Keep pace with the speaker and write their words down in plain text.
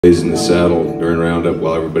Lays in the saddle during roundup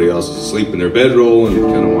while everybody else is asleep in their bedroll and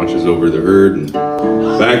kind of watches over the herd. And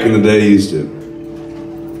back in the day, he used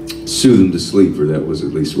to soothe them to sleep, or that was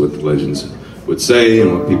at least what the legends would say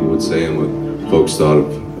and what people would say and what folks thought of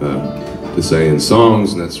to say in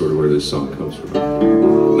songs, and that's sort of where this song comes from.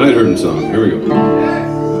 Night herding song. Here we go.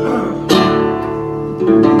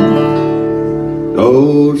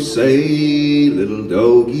 Oh, say, little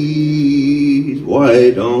doggies, why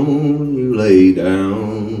don't you lay down?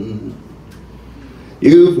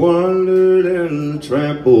 You've wandered and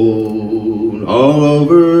trampled all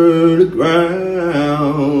over the ground.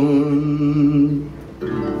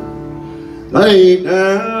 Lay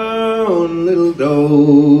down, little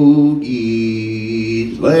doggies,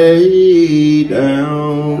 lay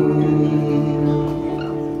down.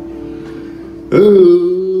 Ooh.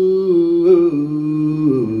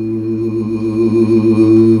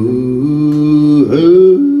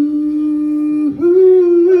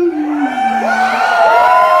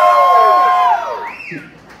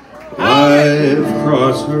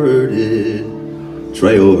 Cross-herded,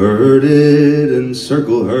 trail-herded, and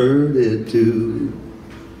circle-herded too.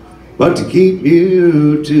 But to keep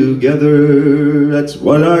you together, that's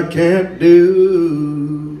what I can't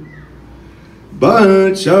do.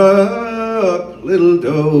 Bunch up, little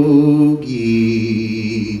doggies,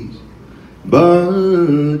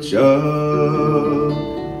 bunch up.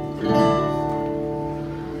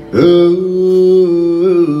 Ooh.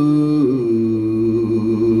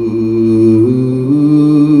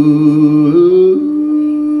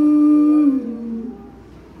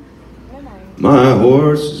 My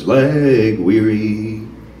horse is leg weary,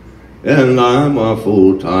 and I'm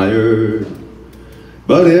awful tired.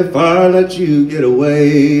 But if I let you get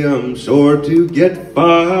away, I'm sure to get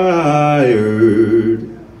fired.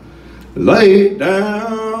 Lay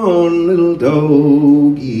down, little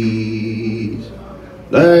doggies,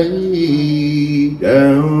 lay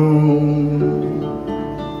down.